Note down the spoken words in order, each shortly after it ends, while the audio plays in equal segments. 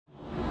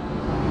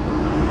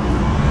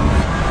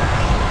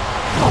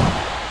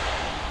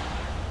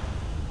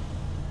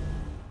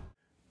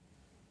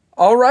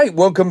All right,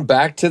 welcome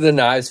back to the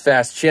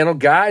KnivesFAST channel.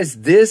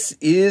 Guys, this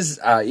is,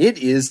 it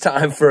is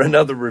time for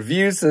another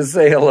review, so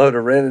say hello to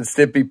Ren and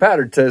Stimpy,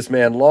 Powdered Toast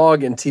Man,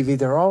 Log, and TV.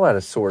 They're all out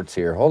of sorts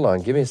here. Hold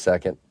on, give me a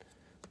second.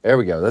 There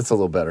we go, that's a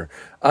little better.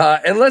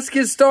 And let's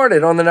get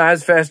started on the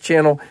KnivesFAST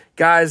channel.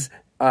 Guys,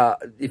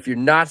 if you're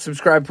not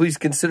subscribed, please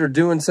consider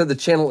doing so. The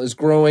channel is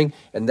growing,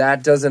 and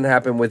that doesn't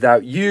happen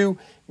without you.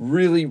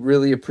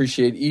 Really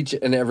appreciate each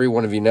and every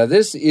one of you. Now,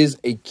 this is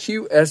a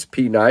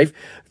QSP knife.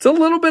 It's a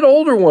little bit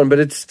older one, but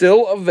it's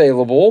still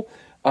available.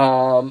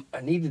 I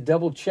need to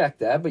double check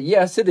that, but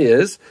yes, it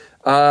is.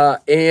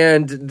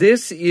 And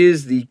this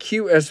is the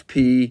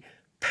QSP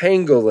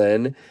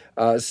Pangolin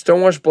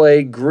Stonewash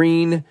Blade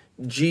Green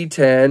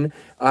G10.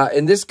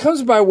 And this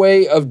comes by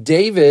way of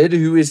David,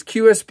 who is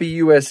QSP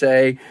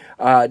USA,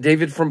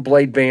 David from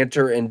Blade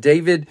Banter, and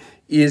David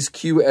is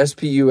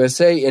QSP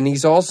USA, and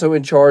he's also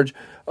in charge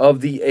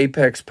of the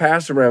Apex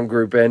Pass-Around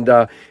group. And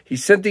he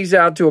sent these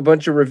out to a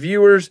bunch of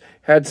reviewers,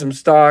 had some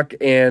stock,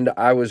 and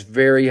I was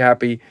very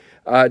happy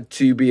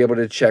to be able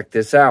to check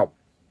this out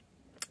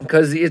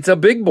because it's a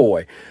big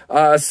boy.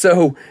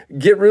 So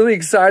get really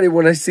excited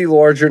when I see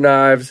larger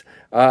knives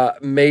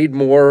made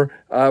more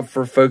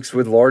for folks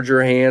with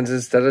larger hands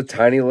instead of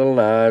tiny little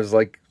knives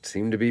like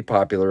seem to be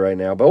popular right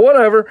now. But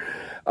whatever.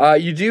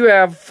 You do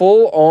have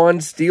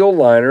full-on steel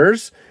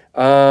liners,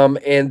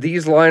 and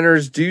these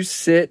liners do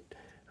sit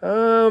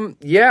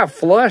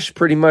flush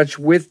pretty much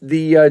with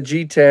the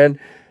G10.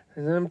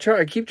 And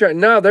I keep trying.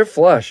 No, they're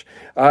flush.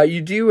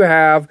 You do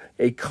have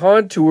a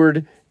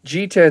contoured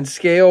G10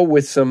 scale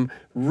with some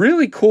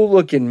really cool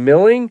looking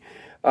milling.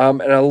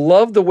 And I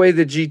love the way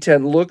the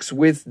G10 looks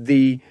with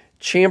the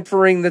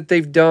chamfering that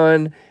they've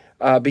done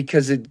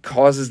because it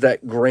causes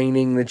that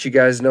graining that you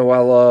guys know I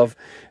love.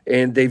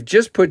 And they've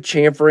just put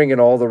chamfering in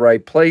all the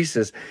right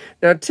places.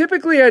 Now,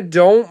 typically I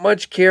don't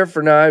much care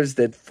for knives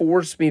that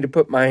force me to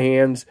put my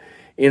hands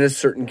in a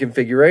certain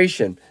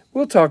configuration.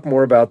 We'll talk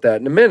more about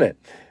that in a minute.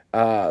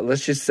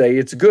 Let's just say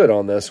it's good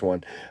on this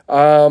one.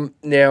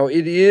 Now,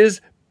 it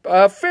is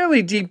a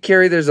fairly deep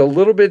carry. There's a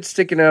little bit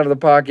sticking out of the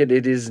pocket.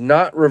 It is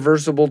not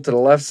reversible to the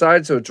left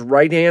side, so it's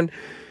right hand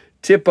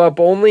tip up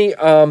only.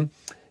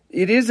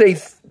 It is a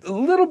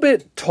little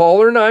bit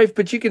taller knife,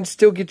 but you can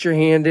still get your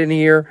hand in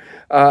here.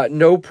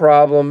 No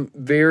problem.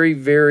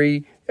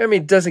 Very, I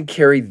mean, it doesn't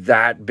carry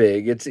that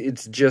big.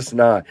 It's just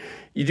not.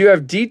 You do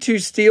have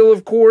D2 steel,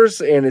 of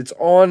course, and it's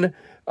on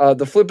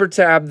the flipper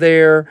tab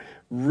there.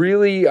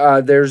 Really,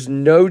 there's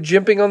no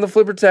jimping on the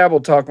flipper tab.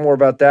 We'll talk more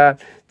about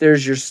that.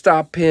 There's your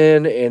stop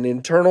pin, and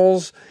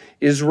internals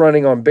is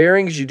running on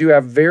bearings. You do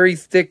have very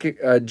thick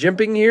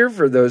jimping here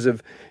for those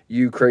of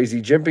you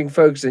crazy jimping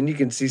folks, and you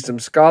can see some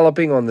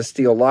scalloping on the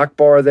steel lock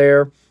bar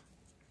there.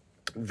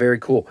 Very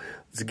cool.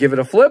 Let's give it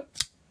a flip.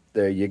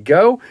 There you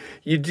go.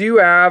 You do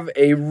have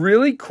a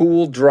really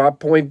cool drop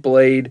point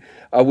blade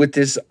with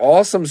this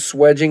awesome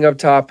swedging up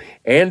top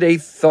and a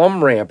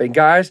thumb ramp. And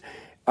guys,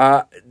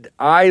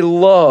 I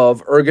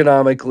love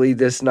ergonomically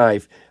this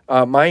knife.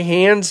 My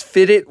hands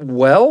fit it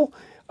well.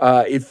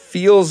 It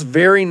feels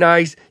very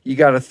nice. You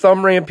got a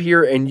thumb ramp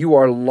here and you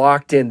are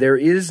locked in. There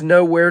is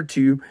nowhere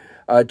to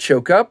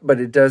choke up, but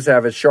it does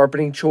have a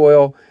sharpening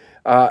choil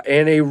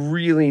and a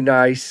really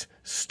nice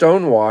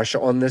stonewash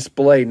on this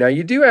blade. Now,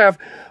 you do have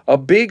a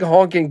big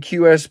honking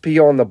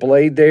QSP on the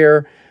blade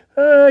there.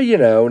 You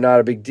know, not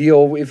a big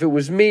deal. If it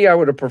was me, I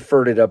would have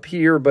preferred it up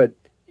here, but,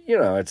 you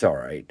know, it's all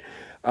right.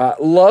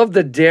 Love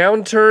the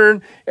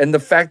downturn and the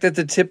fact that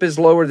the tip is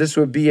lower. This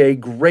would be a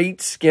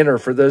great skinner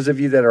for those of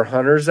you that are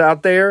hunters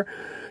out there.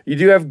 You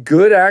do have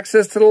good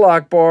access to the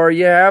lock bar.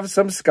 You have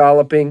some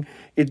scalloping.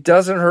 It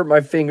doesn't hurt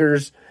my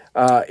fingers.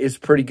 It's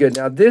pretty good.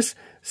 Now, this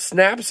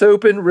snaps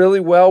open really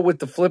well with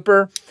the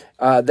flipper.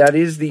 That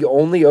is the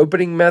only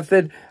opening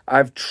method.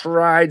 I've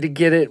tried to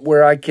get it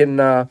where I can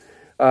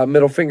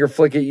middle finger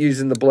flick it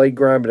using the blade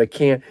grind, but I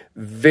can't.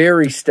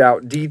 Very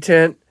stout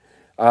detent.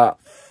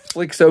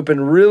 Flicks open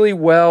really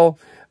well.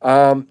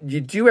 You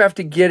do have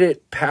to get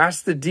it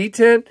past the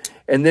detent,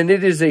 and then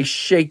it is a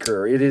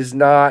shaker. It is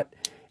not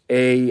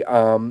a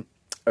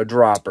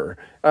dropper.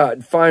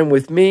 Fine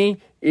with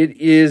me. It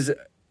is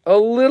a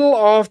little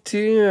off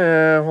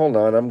to, hold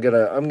on, I'm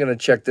gonna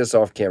check this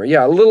off camera.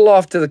 Yeah, a little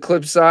off to the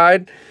clip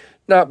side.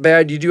 Not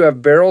bad. You do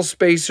have barrel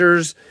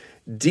spacers,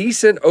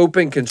 decent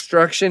open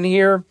construction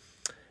here.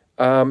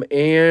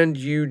 And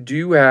you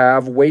do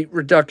have weight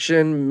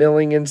reduction,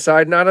 milling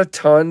inside. Not a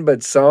ton,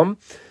 but some.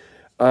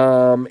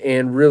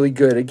 And really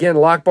good. Again,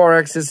 lock bar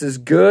access is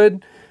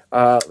good.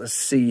 Let's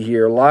see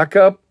here.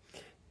 Lockup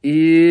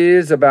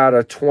is about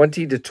a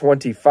 20 to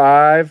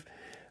 25.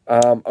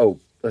 Oh,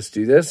 let's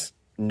do this.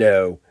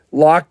 No.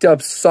 Locked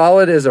up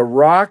solid as a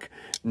rock.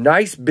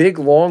 Nice big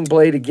long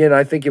blade. Again,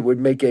 I think it would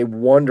make a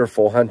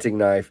wonderful hunting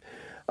knife.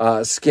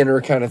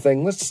 Skinner kind of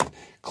thing. Let's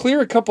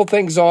clear a couple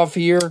things off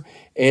here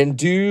and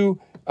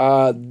do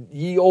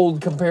ye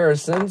old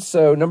comparisons.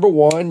 So number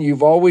one,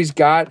 you've always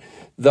got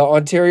the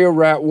Ontario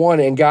Rat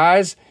 1. And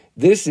guys,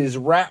 this is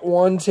Rat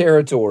 1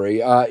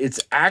 territory. It's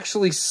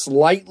actually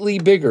slightly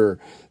bigger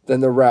than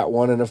the Rat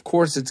 1. And, of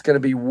course, it's going to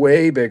be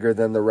way bigger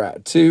than the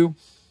Rat 2.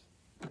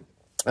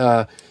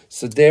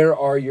 So there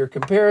are your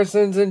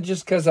comparisons. And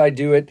just because I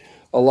do it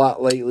a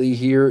lot lately,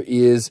 here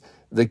is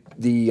the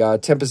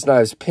Tempest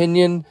Knives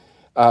Pinion,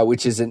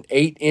 which is an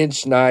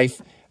 8-inch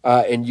knife.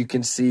 And you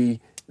can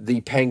see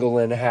the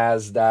Pangolin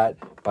has that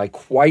by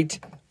quite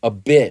a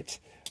bit.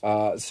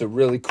 So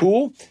really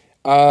cool.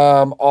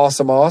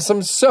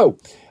 Awesome. So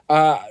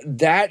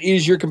that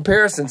is your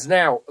comparisons.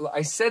 Now,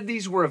 I said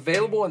these were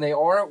available, and they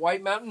are at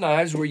White Mountain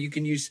Knives, where you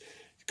can use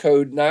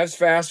code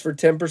KnivesFAST for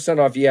 10%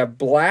 off. You have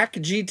black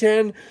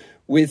G10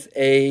 with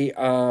a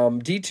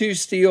D2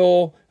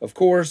 steel, of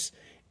course,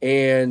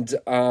 and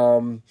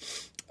in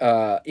a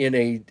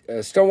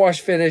stonewash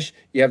finish.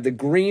 You have the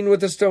green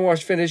with the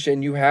stonewash finish,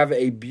 and you have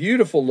a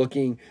beautiful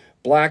looking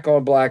black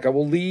on black. I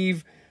will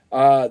leave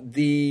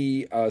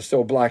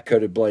still black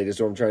coated blade is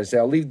what I'm trying to say.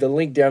 I'll leave the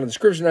link down in the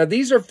description. Now,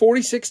 these are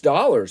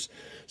 $46.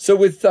 So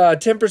with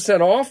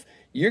 10% off,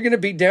 you're going to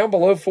be down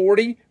below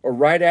 40 or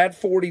right at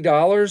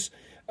 $40.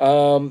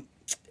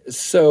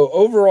 So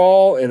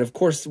overall, and of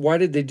course, why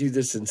did they do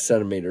this in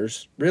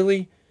centimeters?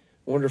 Really?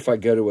 I wonder if I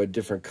go to a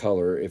different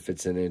color, if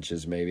it's in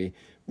inches maybe.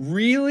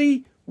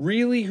 Really?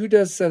 Who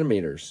does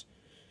centimeters?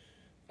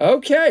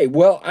 Okay,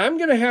 well, I'm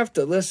going to have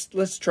to,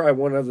 let's try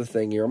one other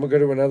thing here. I'm going to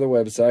go to another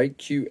website,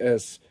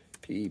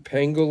 QSP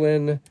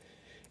Pangolin.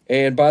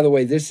 And by the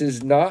way, this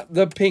is not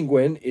the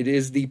penguin, it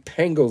is the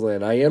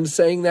pangolin. I am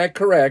saying that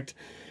correct.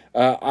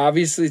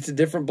 Obviously, it's a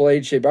different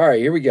blade shape. All right,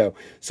 here we go.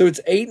 So it's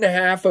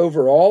 8.5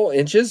 overall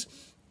inches,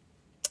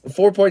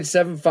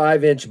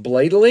 4.75-inch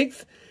blade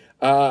length.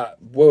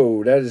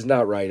 Whoa, that is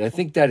not right. I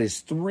think that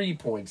is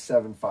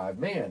 3.75.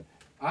 Man,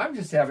 I'm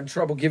just having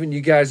trouble giving you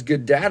guys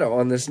good data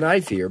on this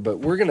knife here, but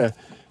we're going to,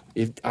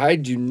 I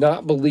do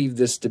not believe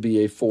this to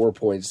be a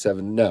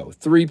 4.7, no,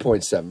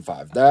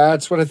 3.75.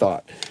 That's what I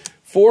thought.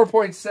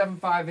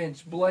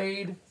 4.75-inch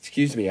blade.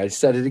 Excuse me, I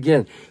said it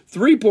again.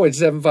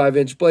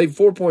 3.75-inch blade,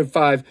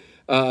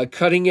 4.5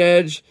 cutting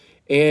edge.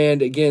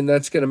 And again,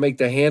 that's going to make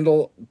the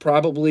handle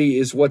probably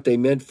is what they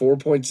meant,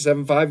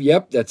 4.75.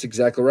 Yep, that's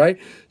exactly right.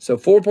 So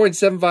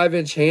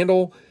 4.75-inch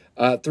handle,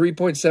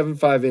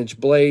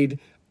 3.75-inch blade,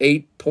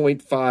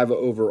 8.5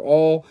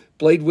 overall.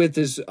 Blade width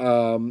is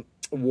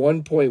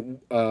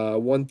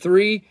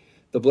 1.13.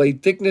 The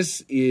blade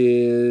thickness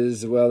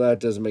is, well, that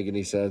doesn't make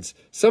any sense.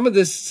 Some of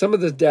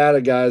the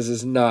data, guys,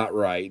 is not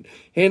right.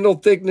 Handle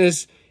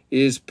thickness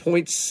is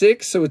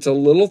 0.6, so it's a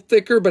little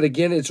thicker, but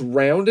again, it's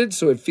rounded,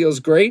 so it feels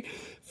great.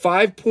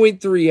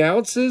 5.3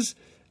 ounces.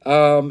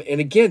 And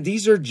again,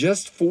 these are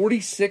just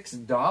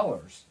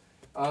 $46.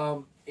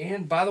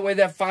 And by the way,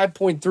 that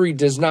 5.3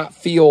 does not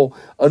feel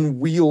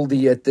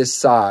unwieldy at this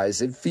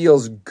size. It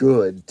feels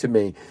good to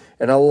me.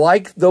 And I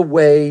like the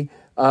way,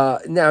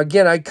 now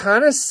again, I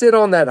kind of sit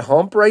on that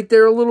hump right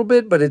there a little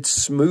bit, but it's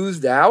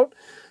smoothed out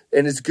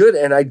and it's good.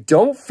 And I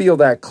don't feel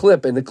that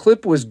clip. And the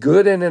clip was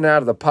good in and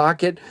out of the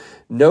pocket.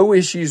 No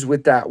issues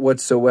with that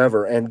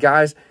whatsoever. And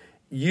guys,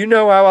 you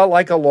know how I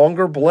like a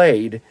longer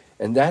blade,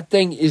 and that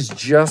thing is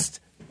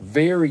just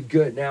very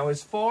good. Now,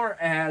 as far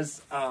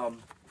as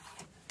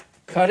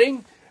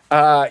cutting,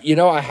 you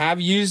know, I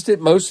have used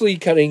it mostly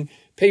cutting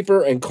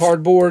paper and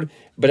cardboard,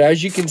 but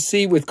as you can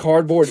see with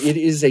cardboard, it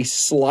is a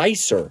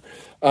slicer.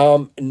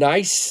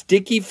 Nice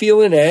sticky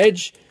feeling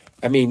edge.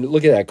 I mean,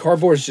 look at that.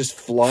 Cardboard is just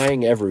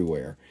flying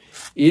everywhere.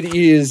 It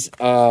is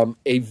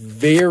a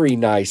very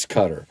nice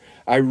cutter.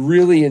 I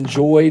really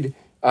enjoyed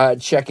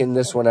checking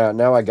this one out.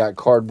 Now I got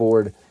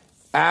cardboard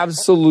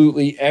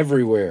absolutely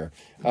everywhere,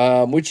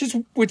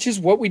 which is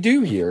what we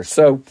do here.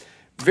 So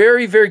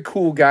very, very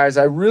cool, guys.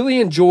 I really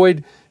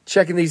enjoyed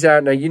checking these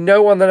out. Now, you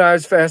know, on the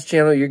KnivesFAST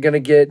channel, you're going to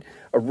get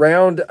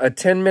around a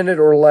 10-minute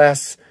or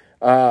less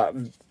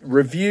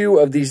review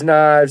of these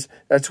knives.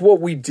 That's what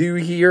we do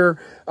here.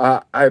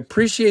 I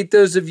appreciate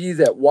those of you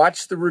that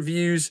watch the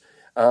reviews.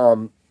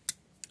 The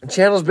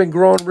channel's been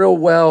growing real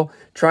well,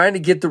 trying to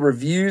get the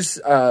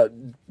reviews,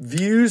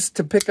 views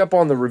to pick up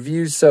on the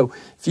reviews. So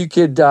if you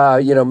could,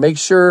 you know, make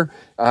sure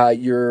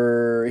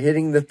you're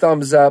hitting the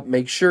thumbs up,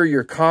 make sure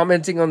you're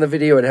commenting on the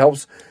video. It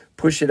helps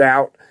push it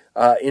out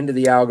into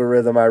the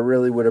algorithm. I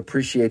really would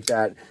appreciate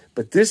that.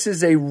 But this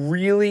is a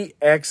really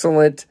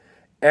excellent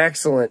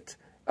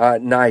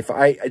knife.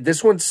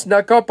 This one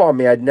snuck up on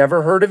me. I'd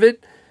never heard of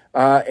it,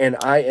 and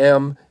I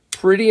am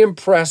pretty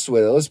impressed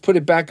with it. Let's put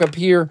it back up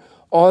here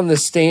on the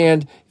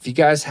stand. If you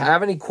guys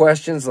have any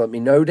questions, let me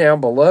know down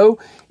below.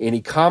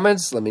 Any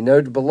comments, let me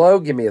know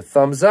below. Give me a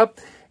thumbs up.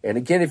 And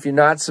again, if you're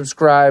not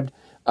subscribed,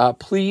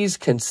 please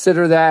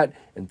consider that.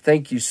 And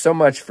thank you so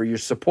much for your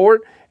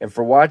support and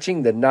for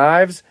watching the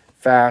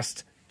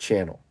KnivesFAST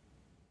channel.